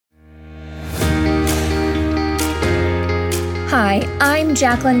Hi, I'm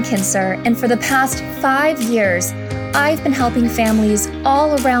Jacqueline Kinser, and for the past 5 years, I've been helping families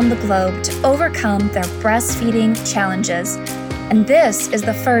all around the globe to overcome their breastfeeding challenges. And this is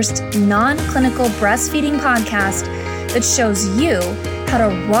the first non-clinical breastfeeding podcast that shows you how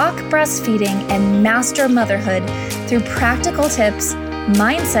to rock breastfeeding and master motherhood through practical tips,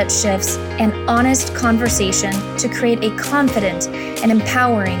 mindset shifts, and honest conversation to create a confident and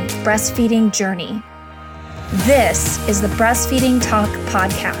empowering breastfeeding journey. This is the Breastfeeding Talk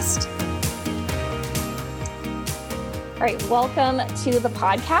Podcast. All right, welcome to the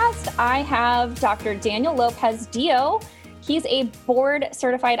podcast. I have Dr. Daniel Lopez-Dio. He's a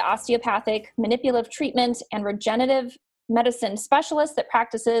board-certified osteopathic manipulative treatment and regenerative medicine specialist that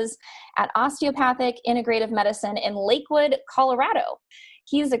practices at Osteopathic Integrative Medicine in Lakewood, Colorado.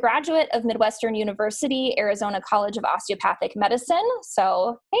 He's a graduate of Midwestern University, Arizona College of Osteopathic Medicine.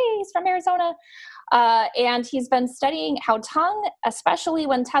 So, hey, he's from Arizona. And he's been studying how tongue, especially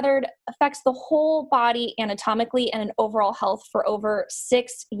when tethered, affects the whole body anatomically and in overall health for over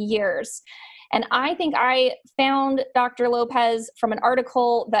 6 years. And I think I found Dr. Lopez from an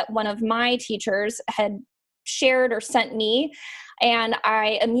article that one of my teachers had shared or sent me. And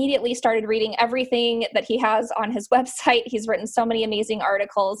I immediately started reading everything that he has on his website. He's written so many amazing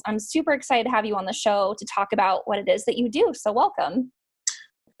articles. I'm super excited to have you on the show to talk about what it is that you do. So welcome.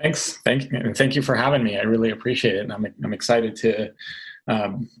 Thanks. Thank you for having me. I really appreciate it. And I'm excited to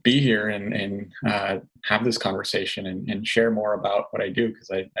be here and have this conversation and share more about what I do, because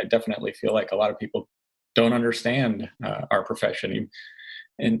I definitely feel like a lot of people don't understand our profession.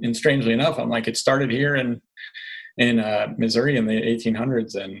 And strangely enough, I'm like, it started here in Missouri in the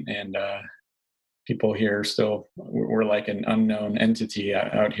 1800s, and people here still were like an unknown entity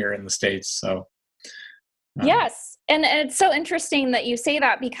out here in the States. So yes. And it's so interesting that you say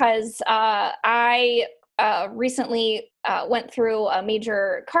that, because I recently went through a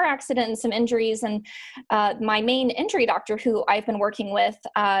major car accident and some injuries. And my main injury doctor, who I've been working with,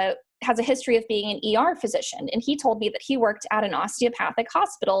 has a history of being an ER physician. And he told me that he worked at an osteopathic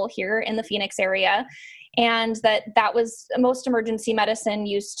hospital here in the Phoenix area, and that was most emergency medicine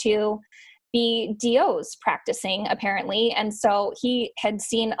used to be DOs practicing, apparently. And so he had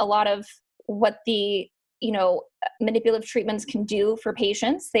seen a lot of what the manipulative treatments can do for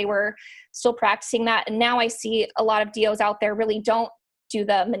patients. They were still practicing that. And now I see a lot of DOs out there really don't do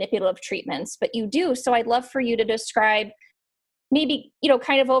the manipulative treatments, but you do. So I'd love for you to describe maybe,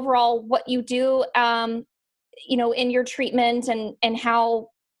 kind of overall what you do, in your treatment and how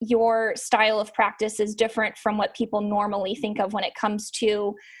your style of practice is different from what people normally think of when it comes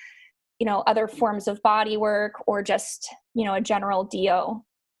to, other forms of body work or just, a general DO.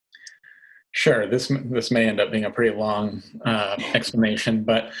 Sure. This may end up being a pretty long explanation,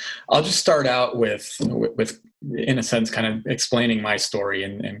 but I'll just start out with in a sense, kind of explaining my story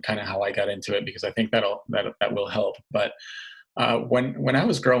and kind of how I got into it, because I think that will help. But when I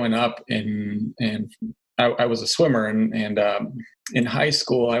was growing up and I was a swimmer, and in high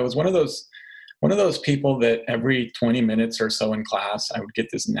school, I was one of those people that every 20 minutes or so in class, I would get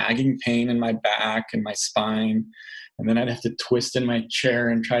this nagging pain in my back and my spine. And then I'd have to twist in my chair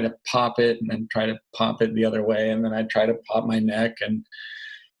and try to pop it, and then try to pop it the other way. And then I'd try to pop my neck. And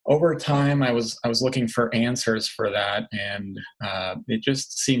over time, I was looking for answers for that. And it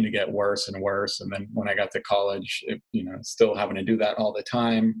just seemed to get worse and worse. And then when I got to college, still having to do that all the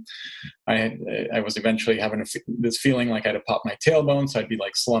time, I was eventually having this feeling like I had to pop my tailbone. So I'd be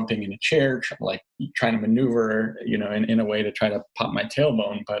like slumping in a chair, trying to maneuver, in a way to try to pop my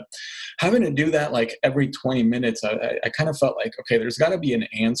tailbone. But having to do that like every 20 minutes, I kind of felt like, okay, there's got to be an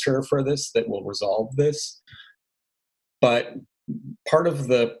answer for this that will resolve this. But part of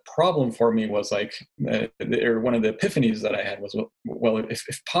the problem for me was like, or one of the epiphanies that I had was, well,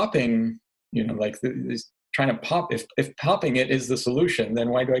 if popping, trying to pop, if popping it is the solution, then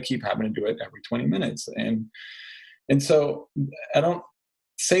why do I keep having to do it every 20 minutes? And so I don't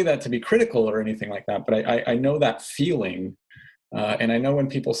say that to be critical or anything like that, but I know that feeling. And I know when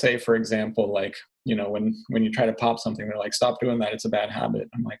people say, for example, like, when you try to pop something, they're like, stop doing that, it's a bad habit.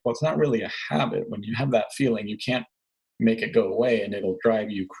 I'm like, well, it's not really a habit. When you have that feeling, you can't make it go away, and it'll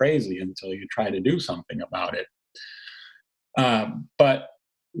drive you crazy until you try to do something about it. But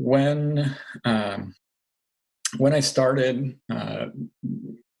when I started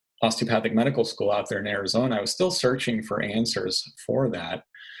osteopathic medical school out there in Arizona, I was still searching for answers for that.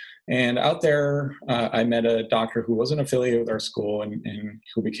 And out there, I met a doctor who wasn't affiliated with our school and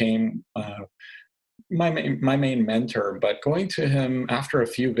who became my main mentor. But going to him after a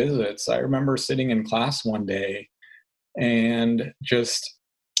few visits, I remember sitting in class one day and just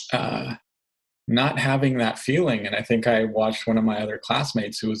not having that feeling. And I think I watched one of my other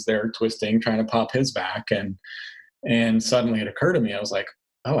classmates who was there twisting, trying to pop his back, and suddenly it occurred to me, I was like,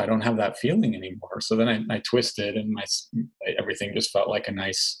 oh, I don't have that feeling anymore. So then I twisted, and everything just felt like a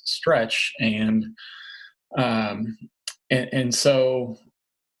nice stretch. Um, and so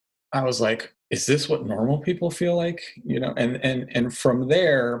I was like, is this what normal people feel like? And from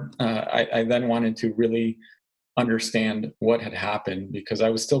there, I then wanted to really understand what had happened, because I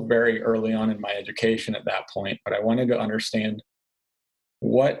was still very early on in my education at that point, but I wanted to understand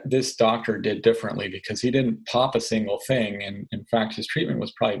what this doctor did differently, because he didn't pop a single thing. And in fact, his treatment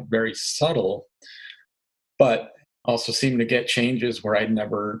was probably very subtle, but also seemed to get changes where I'd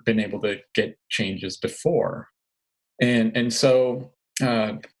never been able to get changes before. And so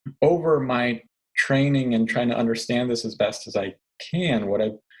over my training and trying to understand this as best as I can, what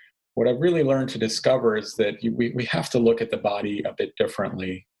I've really learned to discover is that we have to look at the body a bit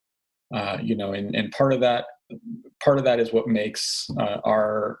differently. And part of that is what makes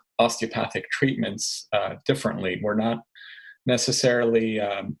our osteopathic treatments differently. We're not necessarily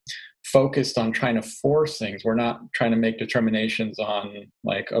focused on trying to force things. We're not trying to make determinations on,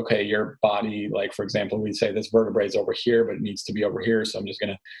 like, okay, your body, like, for example, we say this vertebrae is over here, but it needs to be over here, so I'm just going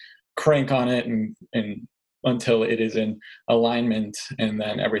to crank on it and until it is in alignment, and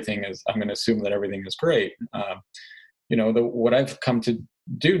then I'm going to assume that everything is great. What I've come to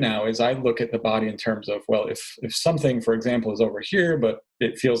do now is I look at the body in terms of, well, if something, for example, is over here, but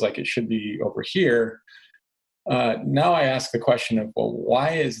it feels like it should be over here, now I ask the question of, well,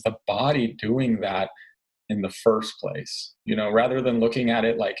 why is the body doing that in the first place? Rather than looking at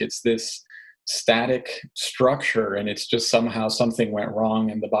it like it's this static structure and it's just somehow something went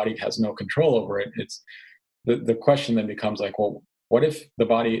wrong and the body has no control over it. It's the question then becomes like, well, what if the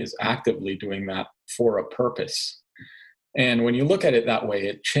body is actively doing that for a purpose? And when you look at it that way,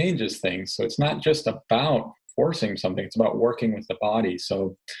 it changes things. So it's not just about forcing something, it's about working with the body.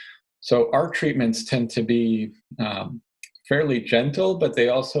 So our treatments tend to be fairly gentle, but they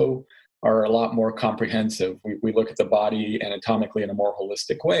also are a lot more comprehensive. We look at the body anatomically in a more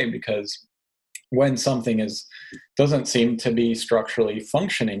holistic way, because when something doesn't seem to be structurally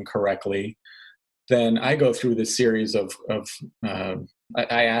functioning correctly, then I go through this series of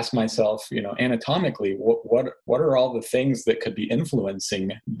I ask myself, anatomically, what are all the things that could be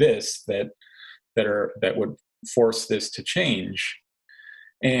influencing this that would force this to change?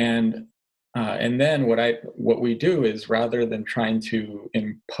 And then what we do is, rather than trying to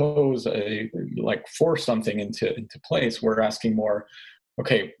impose force something into place, we're asking more,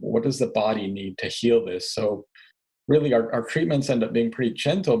 okay, what does the body need to heal this? So really our treatments end up being pretty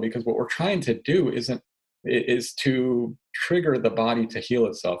gentle, because what we're trying to do is to trigger the body to heal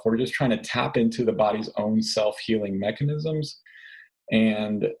itself. We're just trying to tap into the body's own self-healing mechanisms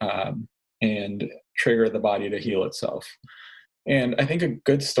and trigger the body to heal itself. And I think a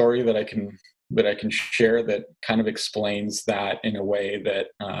good story that I can share that kind of explains that in a way that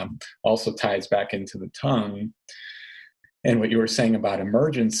also ties back into the tongue and what you were saying about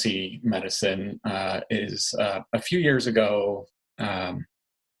emergency medicine is a few years ago, I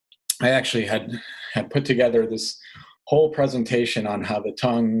actually had put together this whole presentation on how the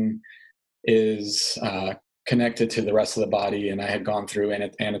tongue is connected to the rest of the body. And I had gone through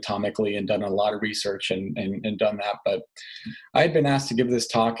anatomically and done a lot of research and done that. But I had been asked to give this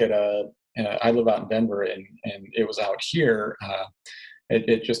talk at I live out in Denver, and it was out here.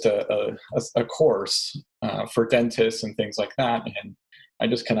 It just a course for dentists and things like that. And I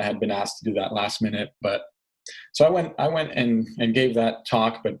just kind of had been asked to do that last minute. But so I went and gave that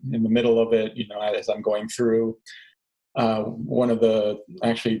talk, but in the middle of it, as I'm going through, one of the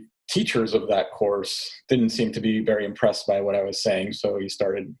actually teachers of that course didn't seem to be very impressed by what I was saying. So he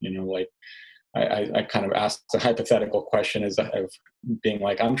started, I kind of asked a hypothetical question of being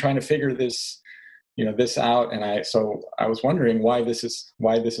like, I'm trying to figure this, this out. And I was wondering why this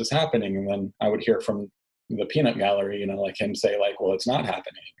is happening. And then I would hear from the peanut gallery, like him say like, well, it's not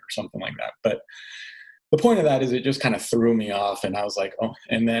happening or something like that. But the point of that is it just kind of threw me off. And I was like, oh,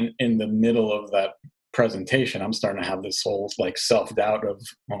 and then in the middle of that presentation, I'm starting to have this whole like self-doubt of,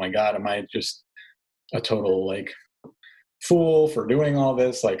 oh my God, am I just a total like fool for doing all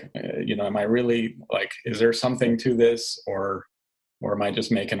this? Like, am I really like, is there something to this, or am I just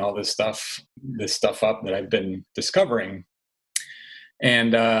making all this stuff up that I've been discovering?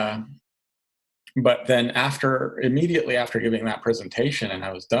 And, but then immediately after giving that presentation and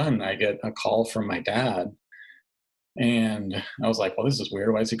I was done, I get a call from my dad. And I was like, well, this is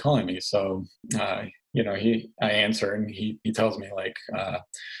weird. Why is he calling me? So, I answer, and he tells me like, I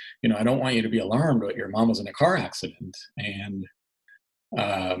don't want you to be alarmed, but your mom was in a car accident. And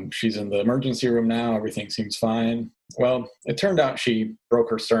She's in the emergency room now. Everything seems fine. Well, it turned out she broke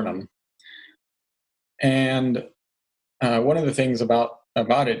her sternum. And one of the things about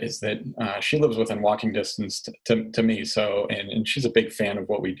it is that she lives within walking distance to me. So, and she's a big fan of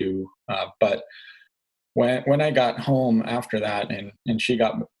what we do. But when I got home after that, and she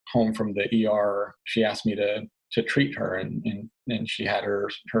got home from the ER, she asked me to treat her, and she had her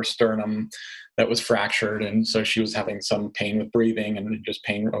sternum that was fractured, and so she was having some pain with breathing and just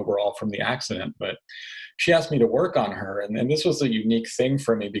pain overall from the accident. But she asked me to work on her, and this was a unique thing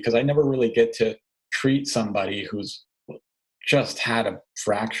for me because I never really get to treat somebody who's just had a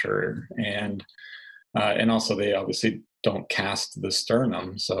fracture, and also they obviously don't cast the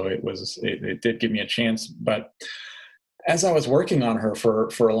sternum, so it did give me a chance. But as I was working on her for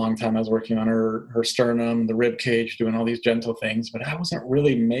a long time, I was working on her sternum, the rib cage, doing all these gentle things, but I wasn't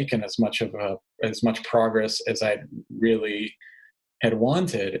really making as much progress as I really had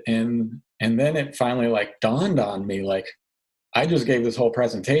wanted. And then it finally like dawned on me, like, I just gave this whole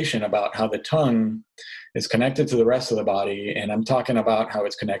presentation about how the tongue is connected to the rest of the body. And I'm talking about how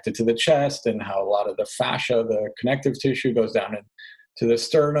it's connected to the chest and how a lot of the fascia, the connective tissue, goes down into the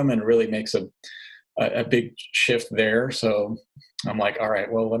sternum and really makes a big shift there. So I'm like, all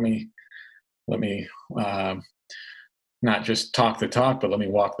right, well, let me not just talk the talk, but let me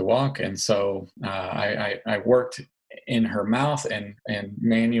walk the walk. And so I worked in her mouth and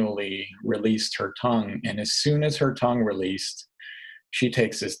manually released her tongue. And as soon as her tongue released, she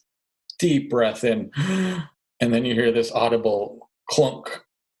takes this deep breath in, and then you hear this audible clunk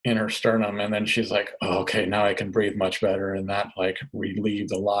in her sternum. And then she's like, oh, okay, now I can breathe much better. And that like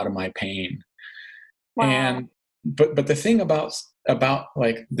relieved a lot of my pain. Wow. And but the thing about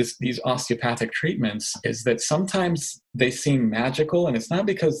like these osteopathic treatments is that sometimes they seem magical, and it's not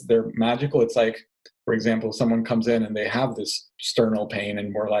because they're magical. It's like, for example, someone comes in and they have this sternal pain,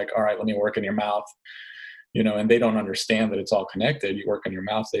 and we're like, all right, let me work in your mouth, and they don't understand that it's all connected. You work in your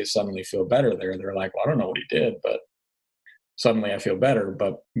mouth, they suddenly feel better there. They're like, well, I don't know what he did, but suddenly I feel better.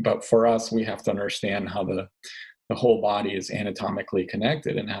 But for us, we have to understand how the whole body is anatomically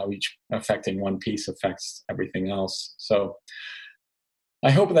connected and how each affecting one piece affects everything else. So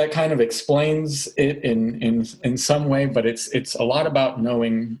I hope that kind of explains it in some way, but it's a lot about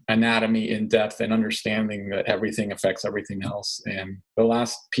knowing anatomy in depth and understanding that everything affects everything else. And the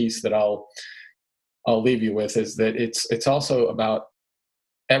last piece that I'll leave you with is that it's also about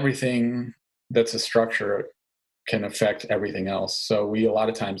everything that's a structure can affect everything else. So we a lot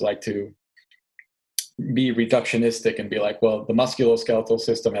of times like to be reductionistic and be like, well, the musculoskeletal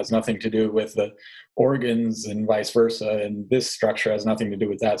system has nothing to do with the organs and vice versa, and this structure has nothing to do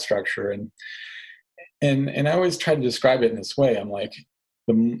with that structure. And I always try to describe it in this way. I'm like,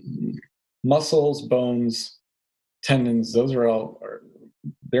 the muscles, bones, tendons, those are all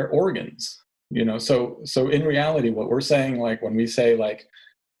they're organs, so in reality, what we're saying, like when we say like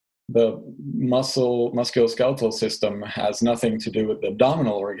the musculoskeletal system has nothing to do with the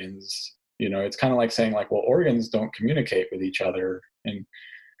abdominal organs, it's kind of like saying like, well, organs don't communicate with each other, and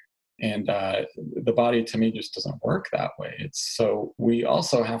the body to me just doesn't work that way. So we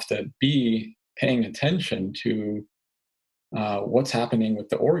also have to be paying attention to what's happening with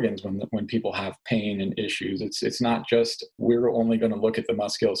the organs when people have pain and issues. It's not just we're only going to look at the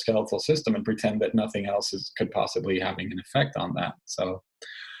musculoskeletal system and pretend that nothing else could possibly having an effect on that. So.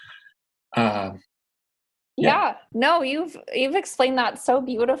 Yeah, no, you've explained that so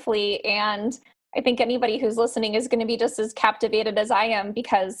beautifully. And I think anybody who's listening is going to be just as captivated as I am,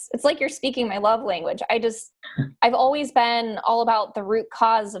 because it's like you're speaking my love language. I've always been all about the root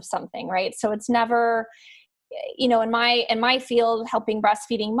cause of something, right? So it's never, in my field, helping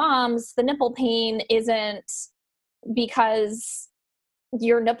breastfeeding moms, the nipple pain isn't because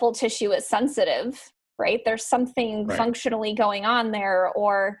your nipple tissue is sensitive, right? There's something functionally going on there,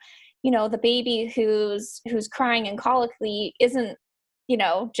 or the baby who's crying and colically isn't,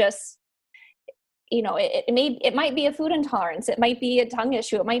 just, it might be a food intolerance. It might be a tongue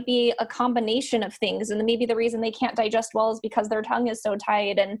issue. It might be a combination of things. And maybe the reason they can't digest well is because their tongue is so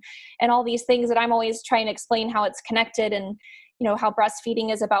tight, and all these things that I'm always trying to explain how it's connected, and, how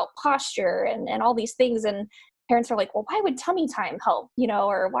breastfeeding is about posture and all these things. And parents are like, well, why would tummy time help?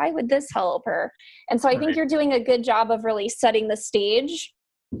 Or why would this help? And so I think you're doing a good job of really setting the stage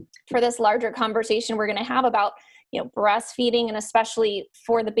for this larger conversation we're going to have about, breastfeeding, and especially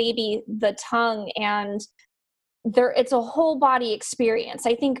for the baby, the tongue, and it's a whole body experience.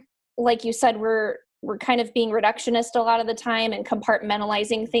 I think, like you said, we're kind of being reductionist a lot of the time and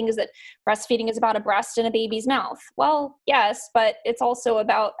compartmentalizing things, that breastfeeding is about a breast and a baby's mouth. Well, yes, but it's also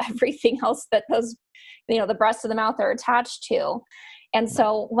about everything else that those, the breast and the mouth are attached to. And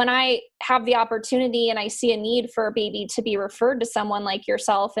so when I have the opportunity and I see a need for a baby to be referred to someone like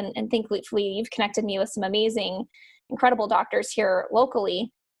yourself, and thankfully you've connected me with some amazing, incredible doctors here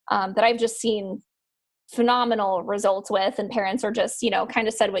locally, that I've just seen phenomenal results with, and parents are just, kind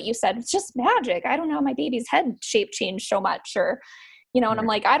of said what you said, it's just magic. I don't know, my baby's head shape changed so much, or, and I'm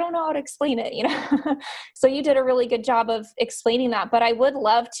like, I don't know how to explain it, So you did a really good job of explaining that, but I would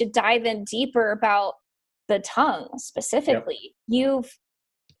love to dive in deeper about the tongue specifically. Yep. You've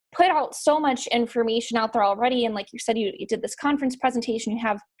put out so much information out there already. And like you said, you did this conference presentation, you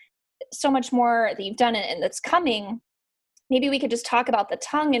have so much more that you've done and that's coming. Maybe we could just talk about the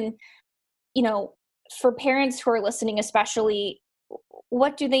tongue and, for parents who are listening, especially,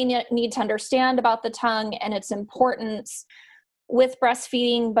 what do they need to understand about the tongue and its importance with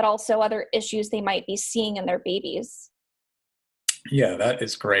breastfeeding, but also other issues they might be seeing in their babies? Yeah, that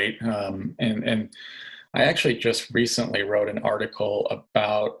is great. And I actually just recently wrote an article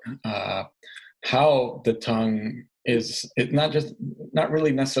about how the tongue not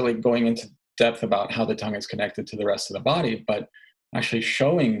really necessarily going into depth about how the tongue is connected to the rest of the body, but actually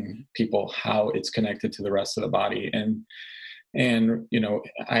showing people how it's connected to the rest of the body. And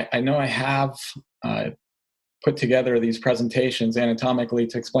I know I have put together these presentations anatomically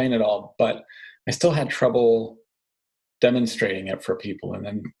to explain it all, but I still had trouble demonstrating it for people. And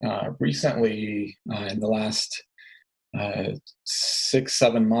then recently, in the last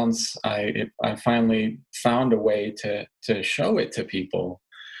 6-7 months, I finally found a way to show it to people.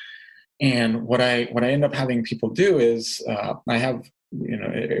 And what I end up having people do is I have,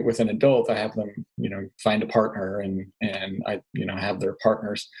 with an adult, I have them, find a partner, and I, have their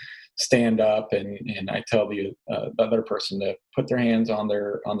partners stand up, and I tell the other person to put their hands on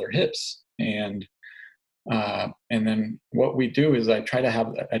their hips, and then what we do is I try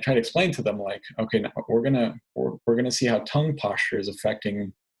to explain to them, like, okay, now we're gonna see how tongue posture is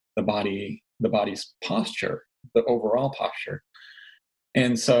affecting the body's posture, the overall posture.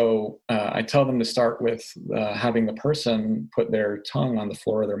 And so I tell them to start with having the person put their tongue on the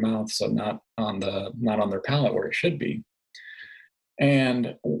floor of their mouth, so not on their palate where it should be.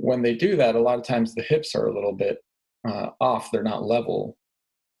 And when they do that, a lot of times the hips are a little bit off; they're not level.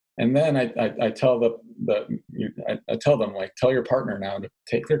 And then I tell I tell them, like, tell your partner now to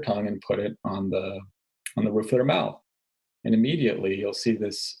take their tongue and put it on the roof of their mouth, and immediately you'll see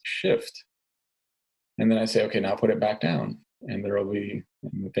this shift. And then I say, okay, now put it back down, and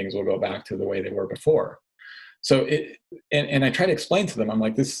things will go back to the way they were before. So and I try to explain to them, I'm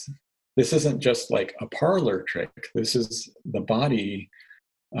like, this isn't just like a parlor trick. This is the body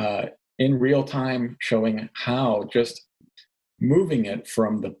in real time showing how just moving it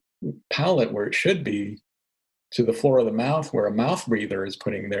from the palate where it should be to the floor of the mouth where a mouth breather is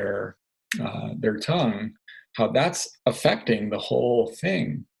putting their tongue, how that's affecting the whole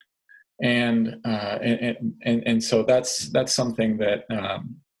thing. And so that's something that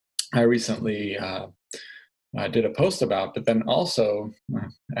I recently did a post about. But then also,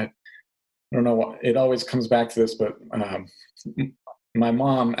 I don't know what, it always comes back to this, but my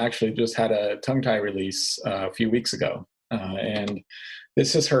mom actually just had a tongue tie release a few weeks ago. And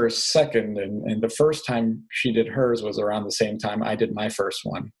this is her second, and the first time she did hers was around the same time I did my first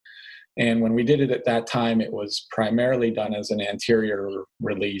one. And when we did it at that time, it was primarily done as an anterior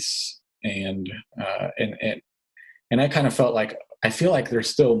release. And I kind of felt like, I feel like there's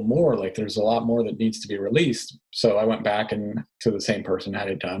still more, like there's a lot more that needs to be released. So I went back and to the same person had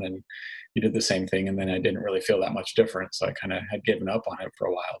it done, and he did the same thing. And then I didn't really feel that much different. So I kind of had given up on it for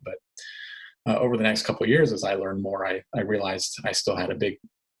a while. But over the next couple of years, as I learned more, I realized I still had a big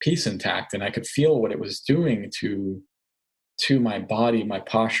piece intact, and I could feel what it was doing to my body, my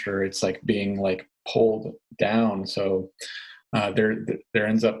posture. It's like being like pulled down. So there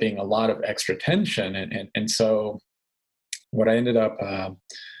ends up being a lot of extra tension. And so what I ended up,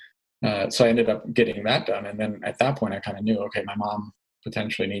 so I ended up getting that done. And then at that point I kind of knew, okay, my mom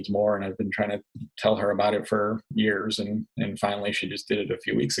potentially needs more. And I've been trying to tell her about it for years. And finally she just did it a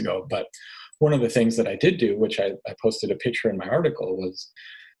few weeks ago. But one of the things that I did do, which I posted a picture in my article, was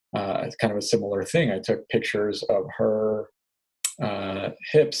kind of a similar thing. I took pictures of her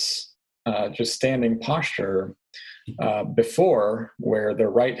hips, just standing posture before, where the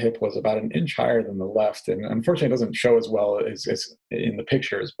right hip was about an inch higher than the left. And unfortunately it doesn't show as well as in the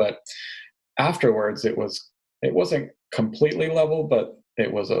pictures, but afterwards it wasn't completely level, but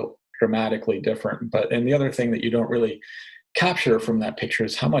it was a dramatically different. And the other thing that you don't really capture from that picture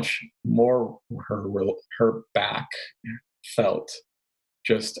is how much more her back felt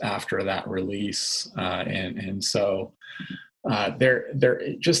just after that release. And so there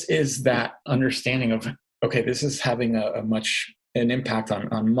just is that understanding of, okay, this is having a much an impact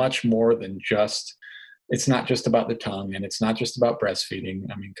on much more than just, it's not just about the tongue, and it's not just about breastfeeding.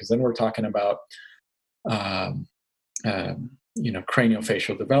 I mean, because then we're talking about, um,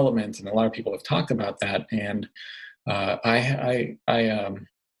 craniofacial development, and a lot of people have talked about that. And I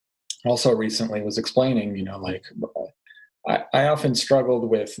also recently was explaining, like, I often struggled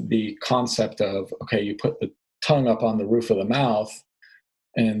with the concept of, okay, you put the tongue up on the roof of the mouth,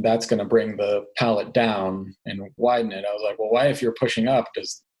 and that's going to bring the palate down and widen it. I was like, well, why, if you're pushing up,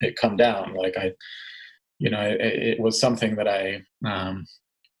 does it come down? Like, it was something that I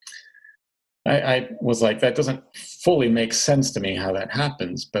was like, that doesn't fully make sense to me how that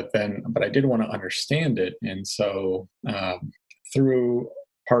happens. But I did want to understand it. And so through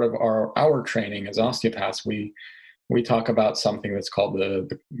part of our training as osteopaths, we talk about something that's called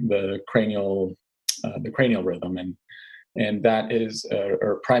the cranial rhythm, and that is a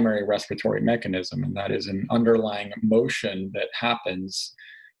primary respiratory mechanism, and that is an underlying motion that happens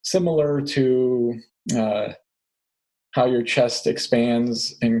similar to how your chest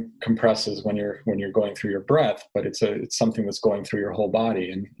expands and compresses when you're going through your breath, but it's something that's going through your whole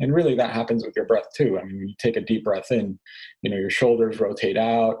body, and really that happens with your breath too. I mean, when you take a deep breath in, your shoulders rotate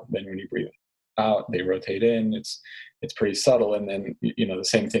out, then when you breathe out, they rotate in. It's pretty subtle, and then the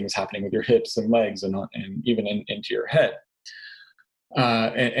same thing is happening with your hips and legs, and even into your head.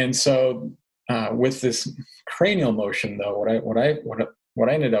 And so with this cranial motion, though, what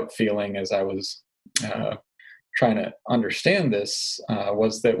I ended up feeling as I was trying to understand this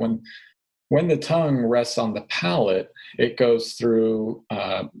was that when the tongue rests on the palate, it goes through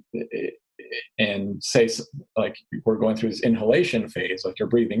and say, like, we're going through this inhalation phase, like you're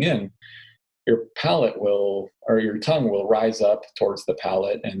breathing in, your your tongue will rise up towards the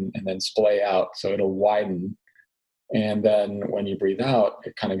palate and then splay out, so it'll widen. And then when you breathe out,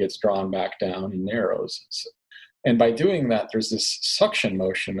 it kind of gets drawn back down and narrows. And by doing that, there's this suction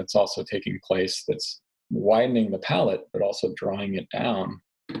motion that's also taking place, that's widening the palate, but also drawing it down.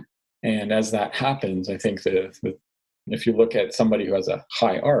 And as that happens, I think that if you look at somebody who has a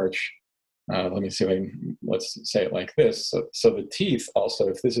high arch, let me see, let's say it like this. So the teeth also,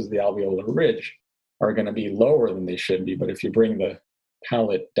 if this is the alveolar ridge, are going to be lower than they should be. But if you bring the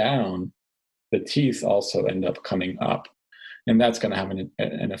palate down, the teeth also end up coming up, and that's going to have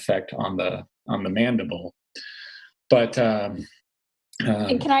an effect on the mandible. But and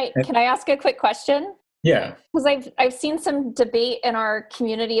can I ask a quick question? Yeah, because I've seen some debate in our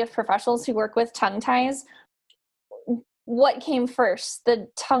community of professionals who work with tongue ties. What came first, the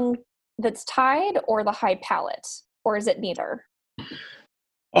tongue that's tied or the high palate, or is it neither?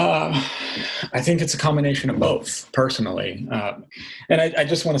 I think it's a combination of both, personally. And I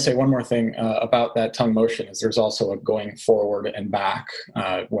just want to say one more thing about that tongue motion, is there's also a going forward and back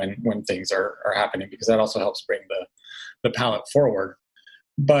when things are happening, because that also helps bring the palate forward.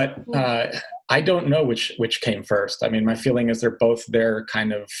 But I don't know which came first. I mean, my feeling is they're both there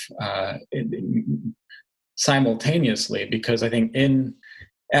kind of simultaneously, because I think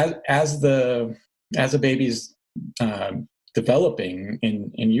as a baby's developing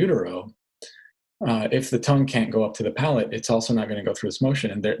in utero, if the tongue can't go up to the palate, it's also not going to go through this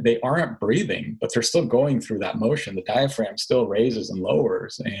motion. And they aren't breathing, but they're still going through that motion. The diaphragm still raises and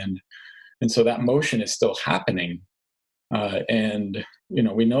lowers, and so that motion is still happening. And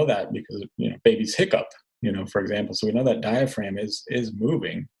we know that because babies hiccup, for example. So we know that diaphragm is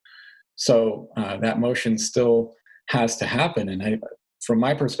moving. So that motion still has to happen. And from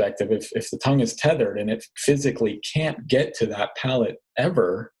my perspective, if the tongue is tethered and it physically can't get to that palate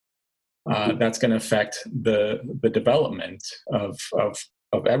ever, that's going to affect the development of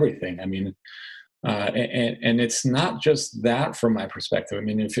everything. I mean, and it's not just that from my perspective. I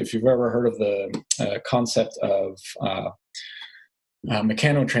mean, if you've ever heard of the concept of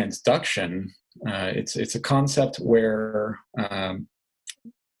mechanotransduction, it's a concept where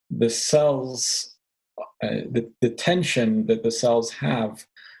the cells, the tension that the cells have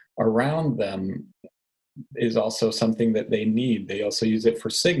around them is also something that they need. They also use it for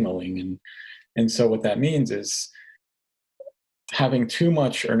signaling. And so what that means is having too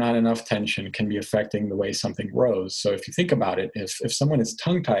much or not enough tension can be affecting the way something grows. So if you think about it, if someone is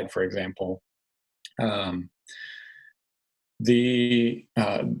tongue-tied, for example,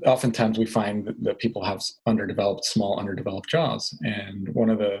 oftentimes we find that people have small underdeveloped jaws. And one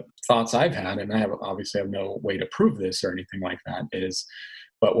of the thoughts I've had, and I obviously have no way to prove this or anything like that,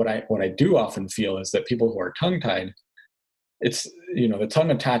 but what I do often feel is that people who are tongue-tied, it's, the tongue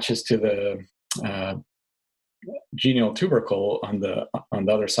attaches to the genial tubercle on the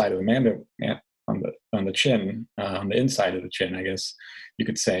other side of the mandible, on the chin, on the inside of the chin, I guess you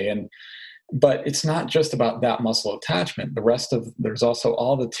could say. But it's not just about that muscle attachment. There's also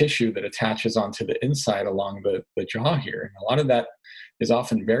all the tissue that attaches onto the inside along the jaw here. And a lot of that is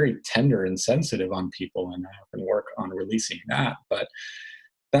often very tender and sensitive on people. And I often work on releasing that. But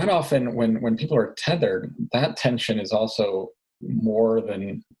that often, when people are tethered, that tension is also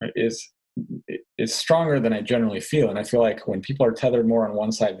is stronger than I generally feel. And I feel like when people are tethered more on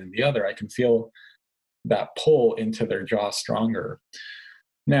one side than the other, I can feel that pull into their jaw stronger.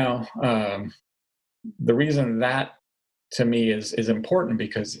 Now, the reason that to me is important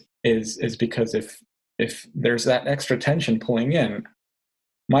because if there's that extra tension pulling in,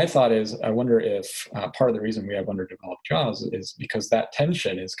 my thought is, I wonder if part of the reason we have underdeveloped jaws is because that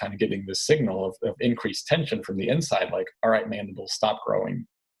tension is kind of giving the signal of increased tension from the inside, like, all right, mandible, stop growing.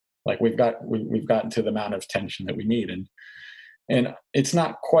 Like we've gotten to the amount of tension that we need. And it's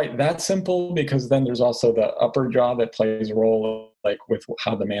not quite that simple, because then there's also the upper jaw that plays a role, like with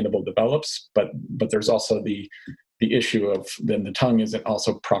how the mandible develops. But there's also the issue of then the tongue isn't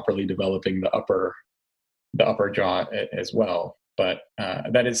also properly developing the upper jaw as well. But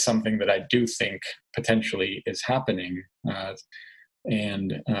that is something that I do think potentially is happening. And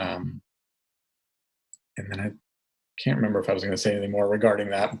then I can't remember if I was going to say anything more regarding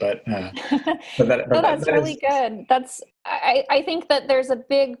that, but that's really good. I think that there's a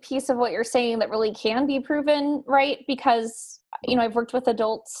big piece of what you're saying that really can be proven right, because, I've worked with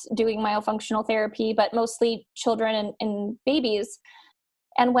adults doing myofunctional therapy, but mostly children and babies.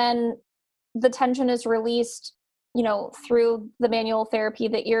 And when the tension is released, through the manual therapy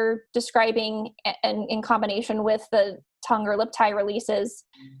that you're describing, and in combination with the tongue or lip tie releases,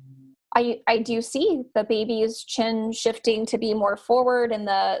 I do see the baby's chin shifting to be more forward, and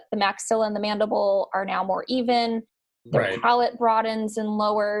the maxilla and the mandible are now more even. Their right. palate broadens and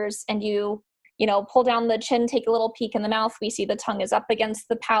lowers, and you pull down the chin, take a little peek in the mouth. We see the tongue is up against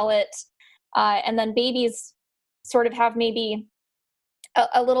the palate. And then babies sort of have maybe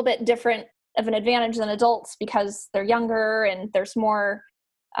a little bit different of an advantage than adults, because they're younger and there's more,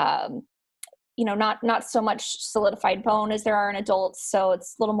 not so much solidified bone as there are in adults. So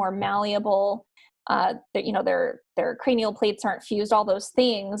it's a little more malleable. Their cranial plates aren't fused, all those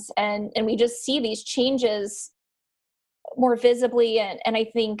things. And we just see these changes more visibly and I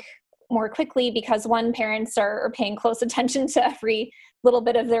think more quickly, because parents are paying close attention to every little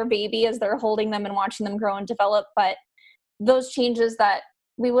bit of their baby as they're holding them and watching them grow and develop. But those changes that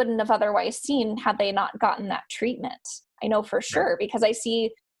we wouldn't have otherwise seen had they not gotten that treatment, I know for sure, because I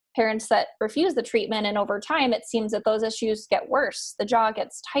see parents that refuse the treatment, and over time it seems that those issues get worse. The jaw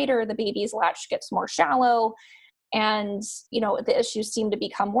gets tighter, the baby's latch gets more shallow, and the issues seem to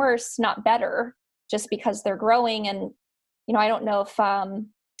become worse, not better, just because they're growing. And I don't know if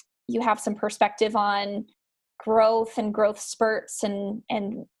you have some perspective on growth and growth spurts and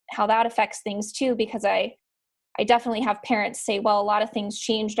how that affects things too, because I definitely have parents say, well, a lot of things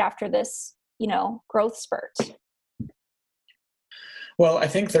changed after this, growth spurt. Well, I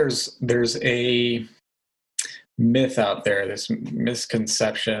think there's a myth out there, this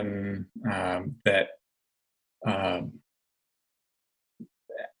misconception that,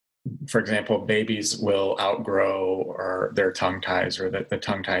 for example, babies will outgrow or their tongue ties, or that the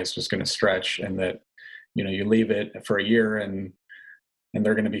tongue tie is just going to stretch, and that you leave it for a year and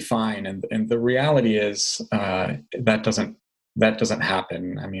they're going to be fine. And the reality is that doesn't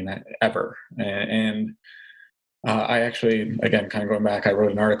happen. I mean, ever. And I actually, again, kind of going back, I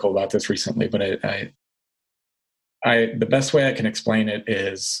wrote an article about this recently, but the best way I can explain it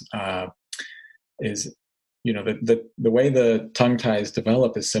is the way the tongue ties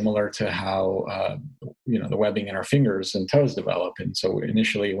develop is similar to how the webbing in our fingers and toes develop. And so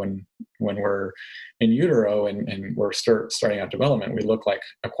initially, when we're in utero and we're starting out development, we look like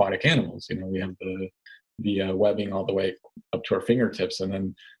aquatic animals. We have the webbing all the way up to our fingertips, and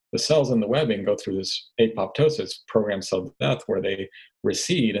then the cells in the webbing go through this apoptosis, programmed cell death, where they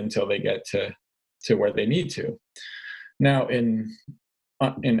recede until they get to where they need to. Now, in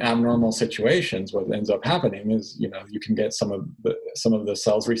abnormal situations, what ends up happening is, you can get some of the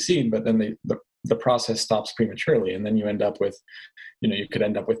cells recede, but then the process stops prematurely, and then you end up with, you could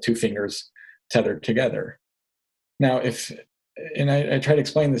end up with two fingers tethered together. Now, I try to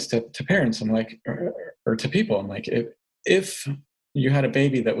explain this to parents, I'm like, or to people, I'm like, if you had a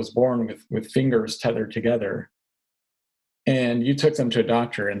baby that was born with fingers tethered together, and you took them to a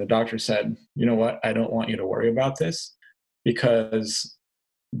doctor, and the doctor said, you know what, I don't want you to worry about this, because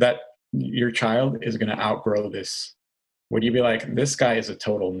that your child is going to outgrow this. Would you be like, this guy is a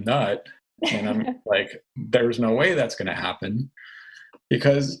total nut? And I'm like, there's no way that's going to happen,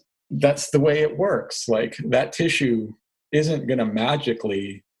 because that's the way it works. Like, that tissue isn't going to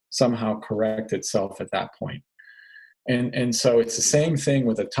magically somehow correct itself at that point. And so it's the same thing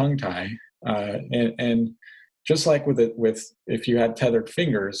with a tongue tie. And just like with if you had tethered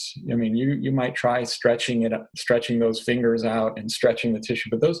fingers, I mean, you might try stretching those fingers out and stretching the tissue,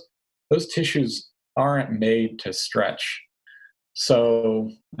 but those tissues aren't made to stretch.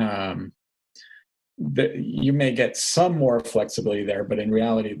 So you may get some more flexibility there, but in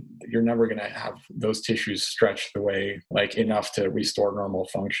reality, you're never going to have those tissues stretch the way, like, enough to restore normal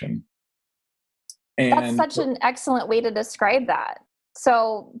function. And that's such an excellent way to describe that.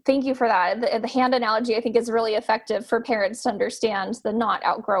 So thank you for that. The hand analogy, I think, is really effective for parents to understand the not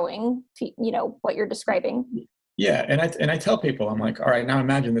outgrowing, what you're describing. Yeah. And I tell people, I'm like, all right, now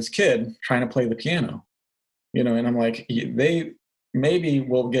imagine this kid trying to play the piano, and I'm like, they maybe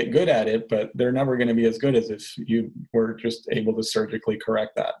will get good at it, but they're never going to be as good as if you were just able to surgically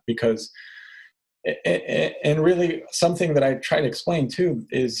correct that. Because, and really something that I try to explain too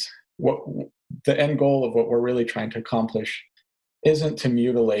is what the end goal of what we're really trying to accomplish isn't to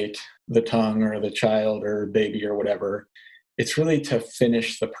mutilate the tongue or the child or baby or whatever. It's really to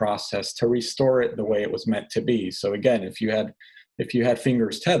finish the process, to restore it the way it was meant to be. So again, if you had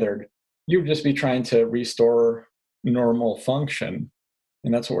fingers tethered, you'd just be trying to restore normal function.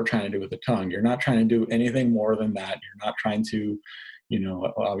 And that's what we're trying to do with the tongue. You're not trying to do anything more than that. You're not trying to,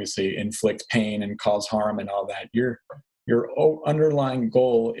 obviously inflict pain and cause harm and all that. Your underlying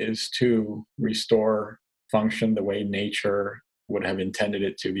goal is to restore function the way nature would have intended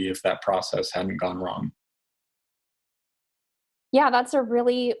it to be if that process hadn't gone wrong. Yeah, that's a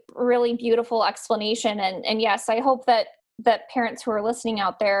really, really beautiful explanation. And yes, I hope that parents who are listening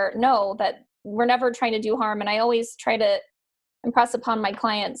out there know that we're never trying to do harm. And I always try to impress upon my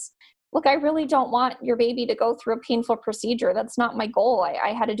clients, look, I really don't want your baby to go through a painful procedure. That's not my goal.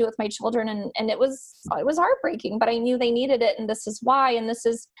 I had to do it with my children, and it was heartbreaking, but I knew they needed it. And this is why, and this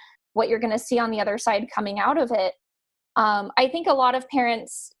is what you're going to see on the other side coming out of it. I think a lot of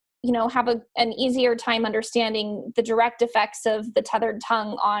parents, have an easier time understanding the direct effects of the tethered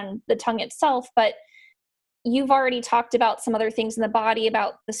tongue on the tongue itself. But you've already talked about some other things in the body,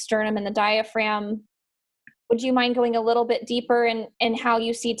 about the sternum and the diaphragm. Would you mind going a little bit deeper in how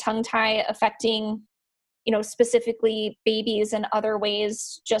you see tongue tie affecting, specifically babies in other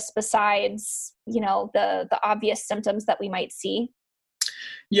ways, just besides, the obvious symptoms that we might see?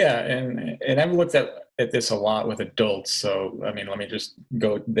 Yeah, and I've looked at this a lot with adults. So, I mean, let me just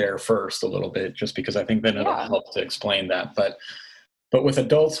go there first a little bit, just because I think then it'll help to explain that. But with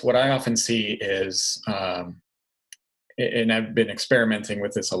adults, what I often see is, and I've been experimenting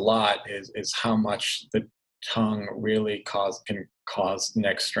with this a lot, is how much the tongue really can cause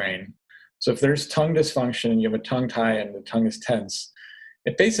neck strain. So if there's tongue dysfunction and you have a tongue tie and the tongue is tense,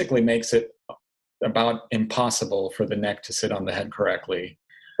 it basically makes it about impossible for the neck to sit on the head correctly.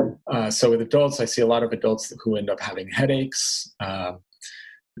 So with adults, I see a lot of adults who end up having headaches,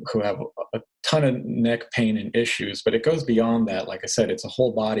 who have a ton of neck pain and issues, but it goes beyond that. Like I said, it's a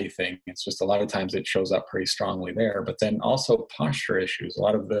whole body thing. It's just a lot of times it shows up pretty strongly there, but then also posture issues, a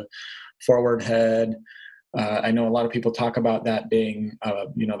lot of the forward head. I know a lot of people talk about that being,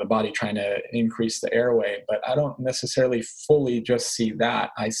 the body trying to increase the airway, but I don't necessarily fully just see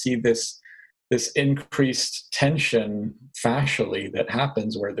that. I see this increased tension fascially that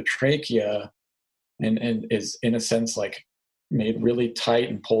happens where the trachea and is in a sense like made really tight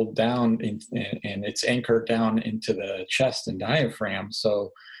and pulled down, and it's anchored down into the chest and diaphragm.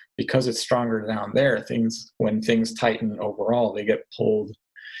 So because it's stronger down there, when things tighten overall,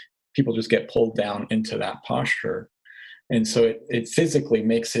 people just get pulled down into that posture. And so it physically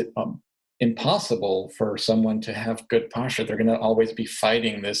makes it impossible for someone to have good posture. They're going to always be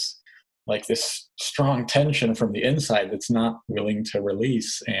fighting this strong tension from the inside that's not willing to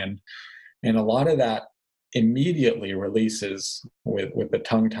release. And a lot of that immediately releases with the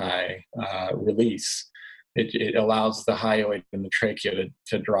tongue tie release. It allows the hyoid and the trachea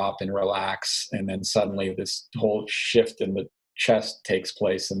to drop and relax. And then suddenly this whole shift in the chest takes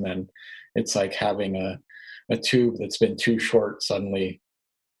place. And then it's like having a tube that's been too short suddenly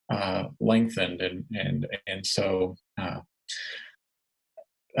lengthened. And so I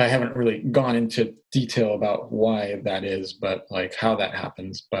haven't really gone into detail about why that is, but like how that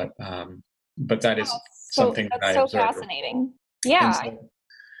happens. But that is something that I observe. That's so fascinating.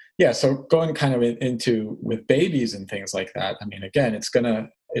 Yeah. So going kind of into with babies and things like that. I mean, again, it's gonna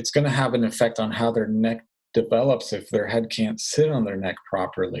have an effect on how their neck develops if their head can't sit on their neck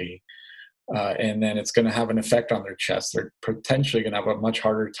properly. And then it's going to have an effect on their chest. They're potentially going to have a much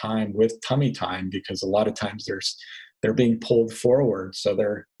harder time with tummy time because a lot of times they're being pulled forward, so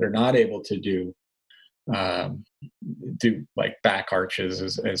they're not able to do do like back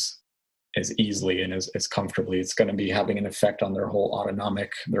arches as easily and as comfortably. It's going to be having an effect on their whole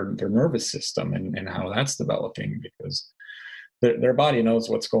autonomic, their nervous system, and how that's developing, because their body knows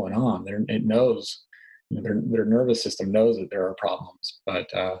what's going on. It knows, their nervous system knows that there are problems. But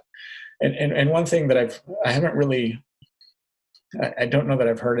and one thing that I haven't really, I don't know that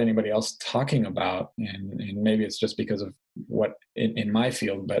I've heard anybody else talking about, and maybe it's just because of what in my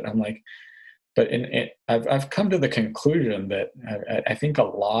field, but I'm like, but I've come to the conclusion that I think a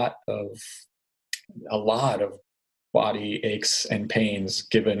lot of body aches and pains,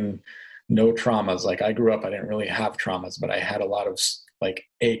 given no traumas. Like I grew up, I didn't really have traumas, but I had a lot of like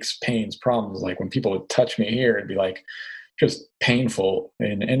aches, pains, problems. Like when people would touch me here, it'd be like just painful,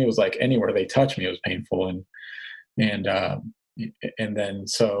 and it was like anywhere they touched me, it was painful, and then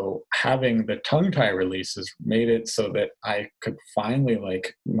so having the tongue tie releases made it so that I could finally,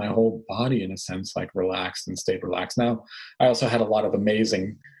 like, my whole body in a sense, like, relaxed and stayed relaxed. Now I also had a lot of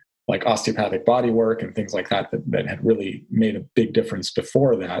amazing like osteopathic body work and things like that had really made a big difference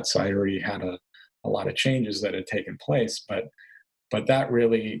before that, so I already had a lot of changes that had taken place, but that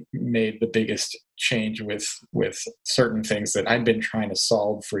really made the biggest change with certain things that I'd been trying to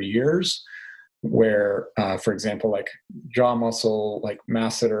solve for years, where, for example, like jaw muscle, like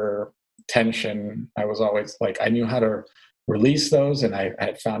masseter tension, I was always like, I knew how to release those, and I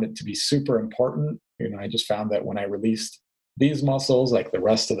had found it to be super important. I just found that when I released these muscles, like the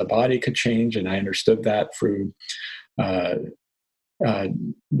rest of the body could change, and I understood that through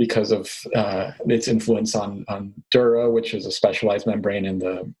because of its influence on dura, which is a specialized membrane in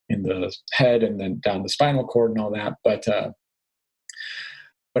the head and then down the spinal cord and all that.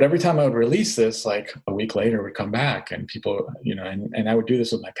 But every time I would release this, like a week later, it would come back, and people, and I would do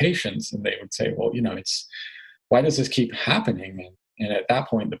this with my patients, and they would say, well, it's, why does this keep happening? And at that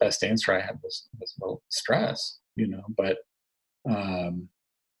point, the best answer I had was well, stress, but a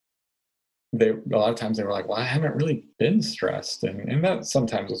lot of times they were like, well, I haven't really been stressed. And that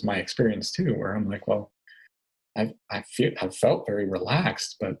sometimes was my experience too, where I'm like, well, I've felt very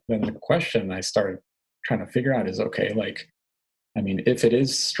relaxed. But then the question I started trying to figure out is, okay, like, I mean, if it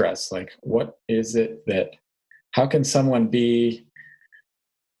is stress, like, what is it how can someone be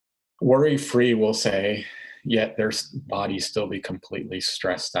worry-free, we'll say, yet their body still be completely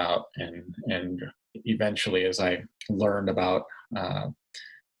stressed out? And eventually, as I learned about,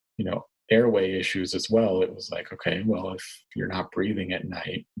 airway issues as well, it was like, okay, well, if you're not breathing at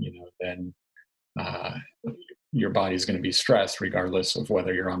night, then your body's going to be stressed regardless of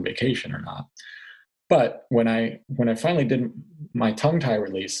whether you're on vacation or not. But when I finally did my tongue tie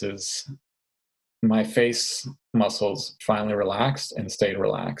releases, my face muscles finally relaxed and stayed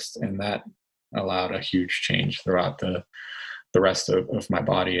relaxed, and that allowed a huge change throughout the rest of my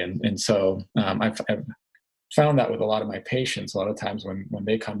body. And so I've found that with a lot of my patients. A lot of times when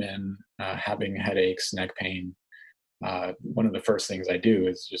they come in having headaches, neck pain, one of the first things I do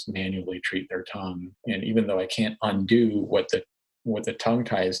is just manually treat their tongue. And even though I can't undo what the tongue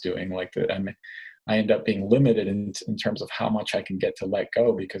tie is doing, like I end up being limited in terms of how much I can get to let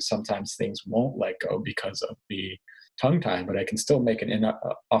go, because sometimes things won't let go because of the tongue tie, but I can still make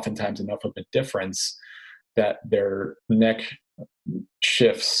oftentimes enough of a difference that their neck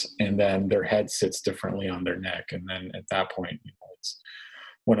shifts and then their head sits differently on their neck. And then at that point, it's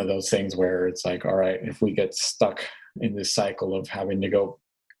one of those things where it's like, all right, if we get stuck in this cycle of having to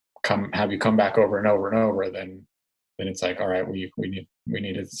have you come back over and over and over, then it's like, all right, we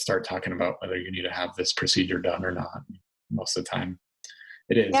need to start talking about whether you need to have this procedure done or not. Most of the time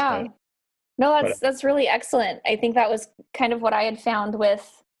it is. Yeah. No, that's really excellent. I think that was kind of what I had found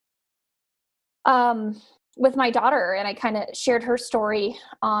with my daughter, and I kind of shared her story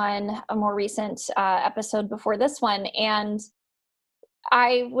on a more recent episode before this one. And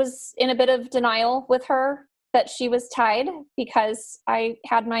I was in a bit of denial with her that she was tied, because I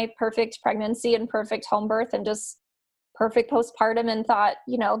had my perfect pregnancy and perfect home birth and just perfect postpartum, and thought,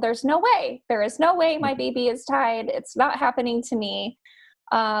 there is no way my baby is tied. It's not happening to me.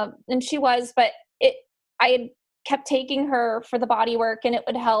 And she was, but I had kept taking her for the body work and it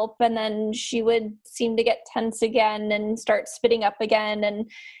would help. And then she would seem to get tense again and start spitting up again. And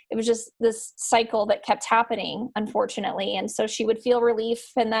it was just this cycle that kept happening, unfortunately. And so she would feel relief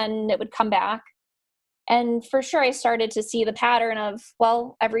and then it would come back. And for sure, I started to see the pattern of,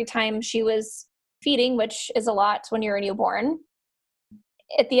 well, every time she was feeding, which is a lot when you're a newborn,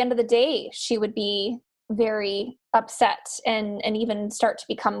 at the end of the day, she would be very upset and even start to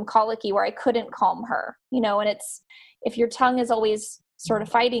become colicky, where I couldn't calm her, and it's, if your tongue is always sort of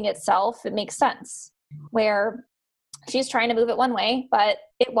fighting itself, it makes sense. Where she's trying to move it one way, but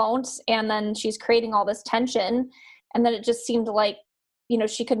it won't. And then she's creating all this tension. And then it just seemed like,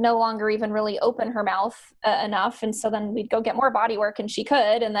 she could no longer even really open her mouth enough. And so then we'd go get more body work, and she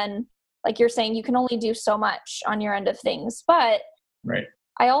could. And then, like you're saying, you can only do so much on your end of things. But right.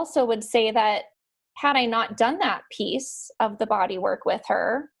 I also would say that had I not done that piece of the body work with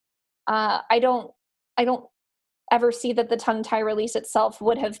her, I don't ever see that the tongue tie release itself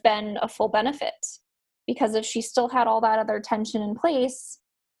would have been a full benefit, because if she still had all that other tension in place,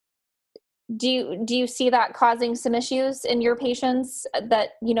 do you see that causing some issues in your patients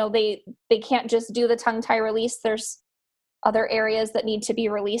that, they can't just do the tongue tie release? There's other areas that need to be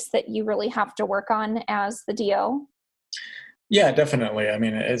released that you really have to work on as the DO? Yeah, definitely. I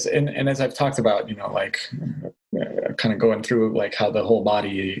mean, as I've talked about, kind of going through like how the whole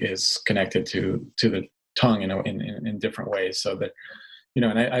body is connected to the tongue, in different ways. So that,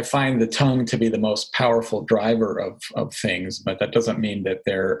 and I find the tongue to be the most powerful driver of things, but that doesn't mean that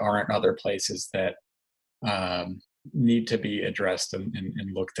there aren't other places that need to be addressed and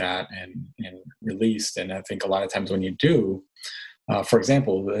looked at and released. And I think a lot of times when you do, for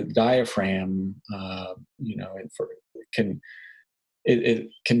example, the diaphragm, it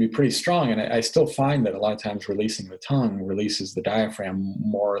can be pretty strong. And I still find that a lot of times releasing the tongue releases the diaphragm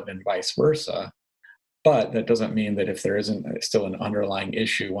more than vice versa. But that doesn't mean that if there isn't still an underlying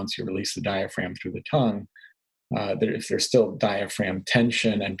issue once you release the diaphragm through the tongue, that if there's still diaphragm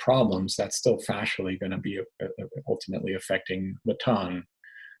tension and problems, that's still fascially going to be ultimately affecting the tongue,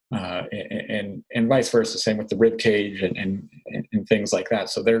 and vice versa. Same with the rib cage and things like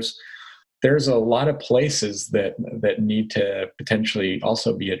that. So there's a lot of places that need to potentially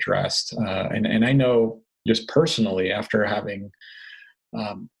also be addressed. And I know just personally, after having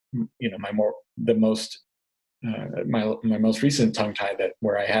my most recent tongue tie, that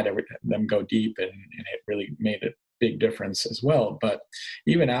where I had them go deep, and it really made a big difference as well. But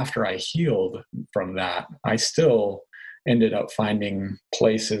even after I healed from that, I still ended up finding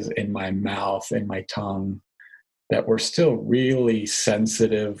places in my mouth and my tongue that were still really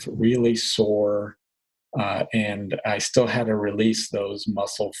sensitive, really sore, and I still had to release those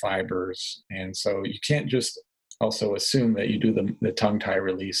muscle fibers. And so you can't just also assume that you do the tongue tie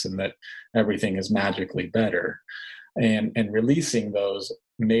release and that everything is magically better. And releasing those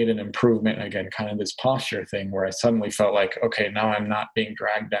made an improvement, again, kind of this posture thing where I suddenly felt like, okay, now I'm not being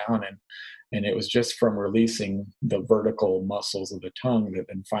dragged down. And it was just from releasing the vertical muscles of the tongue that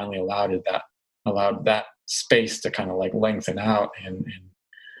then finally allowed that space to kind of like lengthen out and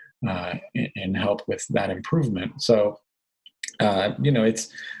help with that improvement. So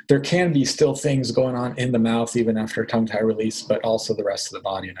there can be still things going on in the mouth even after tongue tie release, but also the rest of the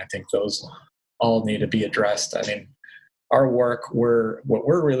body. And I think those all need to be addressed. I mean, our work, what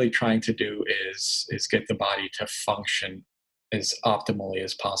we're really trying to do is get the body to function as optimally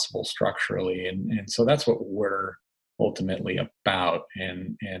as possible structurally. And so that's what we're ultimately about.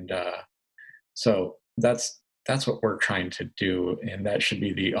 And so that's what we're trying to do. And that should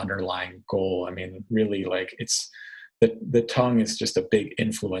be the underlying goal. I mean, really, like, it's, the tongue is just a big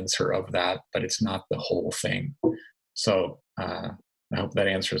influencer of that, but it's not the whole thing. So I hope that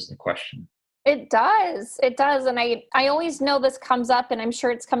answers the question. It does. And I always know this comes up, and I'm sure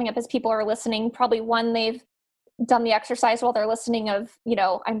it's coming up as people are listening. Probably one, they've done the exercise while they're listening of,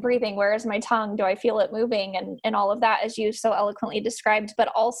 I'm breathing, where is my tongue? Do I feel it moving? And all of that, as you so eloquently described, but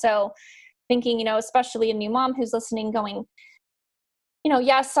also thinking, especially a new mom who's listening, going,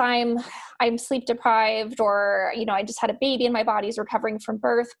 yes, I'm sleep deprived, or, I just had a baby and my body's recovering from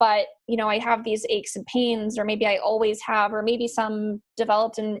birth, but, I have these aches and pains, or maybe I always have, or maybe some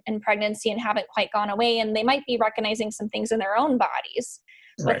developed in pregnancy and haven't quite gone away. And they might be recognizing some things in their own bodies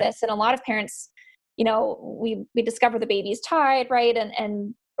with this. And a lot of parents, we discover the baby's tied, right.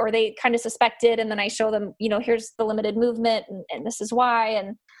 And, or they kind of suspect it. And then I show them, here's the limited movement, and this is why.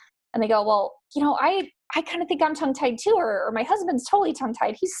 And they go, well, I kind of think I'm tongue-tied too, or my husband's totally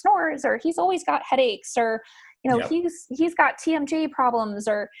tongue-tied. He snores, or he's always got headaches, or, yep, he's got TMJ problems,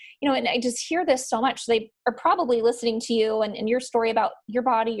 or, and I just hear this so much. They are probably listening to you and your story about your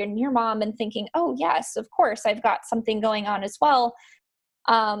body and your mom and thinking, oh yes, of course, I've got something going on as well.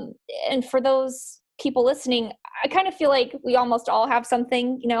 And for those people listening, I kind of feel like we almost all have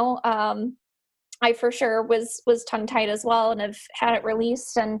something, I for sure was tongue-tied as well, and have had it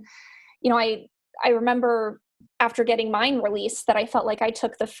released. And, I remember after getting mine released that I felt like I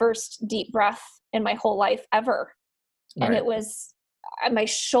took the first deep breath in my whole life ever. Right. And it was, my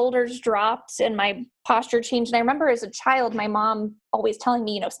shoulders dropped and my posture changed. And I remember as a child, my mom always telling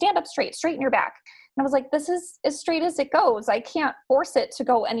me, stand up straight, straighten your back. And I was like, this is as straight as it goes. I can't force it to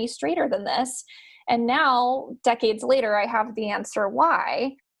go any straighter than this. And now, decades later, I have the answer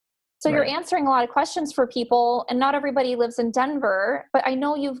why. So Right. you're answering a lot of questions for people, and not everybody lives in Denver, but I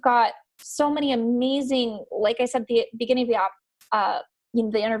know you've got so many amazing, like I said, the beginning of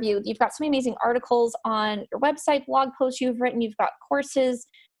the interview, you've got so many amazing articles on your website, blog posts you've written, you've got courses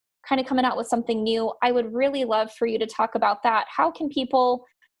kind of coming out with something new. I would really love for you to talk about that. How can people,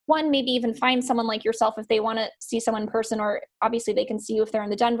 one, maybe even find someone like yourself if they want to see someone in person, or obviously they can see you if they're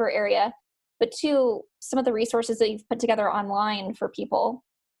in the Denver area, but two, some of the resources that you've put together online for people.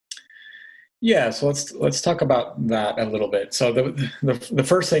 Yeah, so let's talk about that a little bit. So the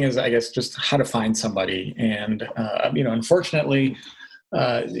first thing is, I guess, just how to find somebody, and unfortunately,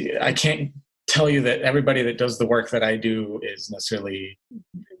 I can't tell you that everybody that does the work that I do is necessarily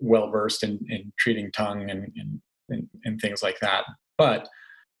well versed in treating tongue and things like that. But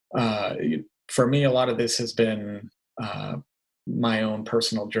for me, a lot of this has been my own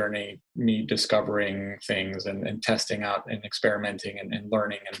personal journey, me discovering things and testing out and experimenting and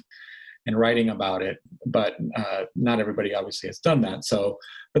learning and writing about it. But not everybody obviously has done that. So,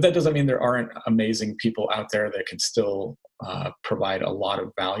 but that doesn't mean there aren't amazing people out there that can still provide a lot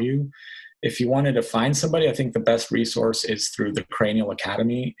of value. If you wanted to find somebody, I think the best resource is through the Cranial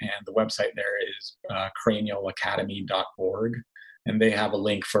Academy, and the website there is cranialacademy.org. And they have a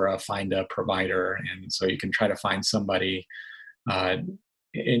link for a find a provider. And so you can try to find somebody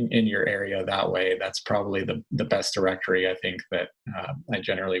in your area that way. That's probably the best directory, I think, that I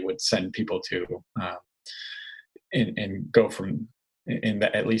generally would send people to, and go from, and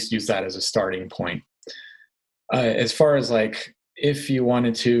at least use that as a starting point. As far as like, if you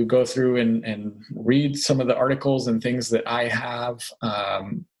wanted to go through and read some of the articles and things that I have,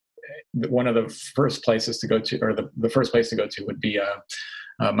 one of the first places to go to, or the first place to go to would be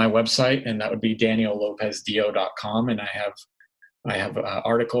my website, and that would be daniellopezdio.com. And I have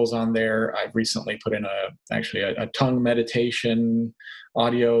articles on there. I've recently put in a tongue meditation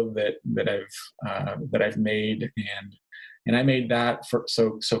audio that I've made, and I made that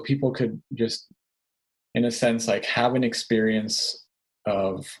so people could just, in a sense, like have an experience